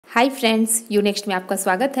Hi friends, YouNext में आपका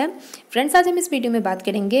स्वागत है। फ्रेंड्स, आज हम इस वीडियो में बात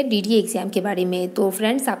करेंगे डीडीए एग्ज़ाम के बारे में। तो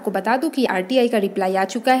फ्रेंड्स, आपको बता दूं कि आरटीआई का रिप्लाई आ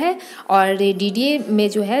चुका है और डीडीए में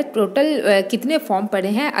जो है टोटल कितने फॉर्म पड़े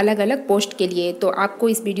हैं अलग अलग पोस्ट के लिए। तो आपको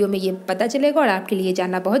इस वीडियो में ये पता चलेगा और आपके लिए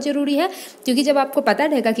जानना बहुत ज़रूरी है, क्योंकि जब आपको पता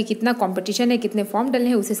रहेगा कि कितना कॉम्पिटिशन है, कितने फॉर्म डले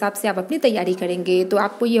हैं, उस हिसाब से आप अपनी तैयारी करेंगे। तो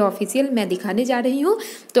आपको ये ऑफिशियल मैं दिखाने जा रही हूँ।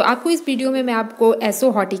 तो आपको इस वीडियो में मैं आपको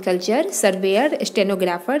एसओ हॉर्टिकल्चर, सर्वेयर,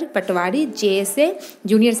 स्टेनोग्राफर, पटवारी, JSA,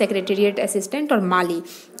 जूनियर सेक्रेटेरिएट असिस्टेंट और माली,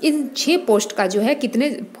 इन 6 पोस्ट का जो है कितने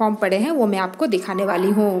फॉर्म पड़े हैं वो मैं आपको दिखाने वाली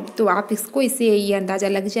हूँ। तो आप इससे ये अंदाज़ा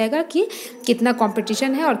लग जाएगा कि कितना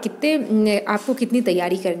कंपटीशन है और कितने आपको कितनी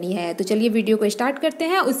तैयारी करनी है। तो चलिए वीडियो को स्टार्ट करते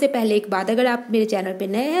हैं। उससे पहले एक बात, अगर आप मेरे चैनल पे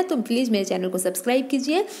नए हैं तो प्लीज़ मेरे चैनल को सब्सक्राइब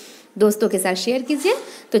कीजिए, दोस्तों के साथ शेयर कीजिए।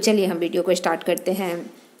 तो चलिए हम वीडियो को स्टार्ट करते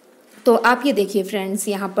हैं। तो आप ये देखिए फ्रेंड्स,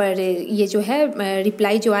 यहाँ पर ये जो है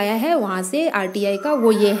रिप्लाई जो आया है वहाँ से आरटीआई का,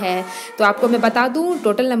 वो ये है। तो आपको मैं बता दूँ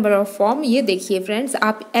टोटल नंबर ऑफ़ फॉर्म, ये देखिए फ्रेंड्स,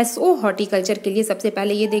 आप एसओ हॉर्टिकल्चर के लिए सबसे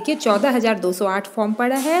पहले ये देखिए 14,208 फॉर्म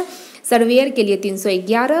पड़ा है, सर्वेयर के लिए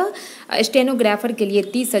 311, स्टेनोग्राफर के लिए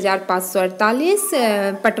 30,548,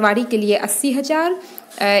 पटवारी के लिए 80,000,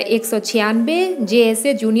 196,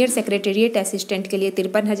 JSA जूनियर सेक्रेटेरिएट असिस्टेंट के लिए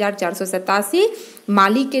 53,487,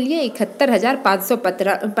 माली के लिए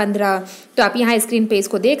 71,515। तो आप यहाँ स्क्रीन पे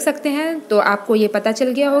इसको देख सकते हैं। तो आपको ये पता चल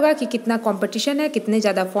गया होगा कि कितना कंपटीशन है, कितने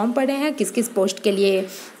ज़्यादा फॉर्म पड़े हैं किस किस पोस्ट के लिए।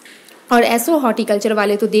 और एसओ हॉर्टिकल्चर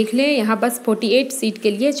वाले तो देख लें, यहाँ बस 48 सीट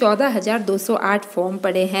के लिए 14,208 फॉर्म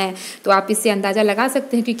पड़े हैं। तो आप इससे अंदाज़ा लगा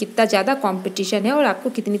सकते हैं कि कितना ज़्यादा कंपटीशन है और आपको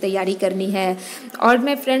कितनी तैयारी करनी है। और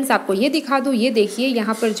मैं फ्रेंड्स आपको ये दिखा दूँ, ये देखिए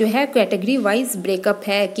यहाँ पर जो है कैटेगरी वाइज ब्रेकअप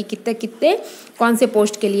है कि कितने कितने कौन से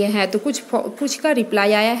पोस्ट के लिए हैं। तो कुछ का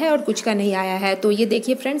रिप्लाई आया है और कुछ का नहीं आया है। तो ये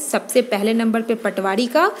देखिए फ्रेंड्स, सबसे पहले नंबर पर पटवारी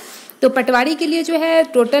का। तो पटवारी के लिए जो है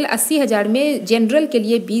टोटल 80,000 में जनरल के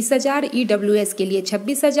लिए 20,000, EWS के लिए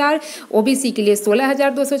 26,000, OBC के लिए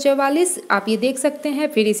 16,244, आप ये देख सकते हैं।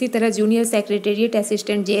 फिर इसी तरह जूनियर सेक्रेटेरिएट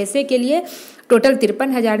असिस्टेंट JSA के लिए टोटल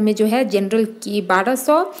 53,000 में जो है जनरल की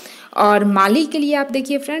 1,200, और माली के लिए आप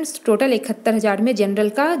देखिए फ्रेंड्स टोटल 71,000 में जनरल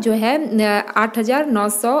का जो है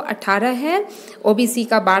 8,918 है, OBC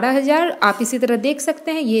का 12,000। आप इसी तरह देख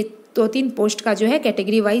सकते हैं, ये 2-3 पोस्ट का जो है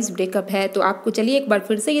कैटेगरी वाइज ब्रेकअप है। तो आपको चलिए एक बार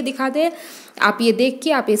फिर से ये दिखा दें। आप ये देख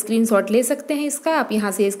के आप स्क्रीनशॉट ले सकते हैं इसका, आप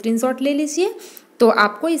यहाँ से स्क्रीनशॉट ले लीजिए। तो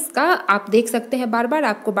आपको इसका आप देख सकते हैं,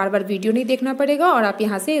 आपको बार बार वीडियो नहीं देखना पड़ेगा और आप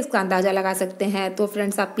यहाँ से इसका अंदाज़ा लगा सकते हैं। तो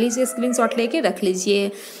फ्रेंड्स आप प्लीज़ स्क्रीनशॉट लेके रख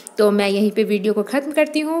लीजिए। तो मैं यहीं पे वीडियो को ख़त्म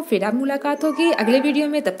करती हूँ, फिर आप मुलाकात होगी अगले वीडियो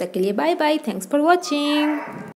में। तब तक के लिए bye bye, thanks for watching.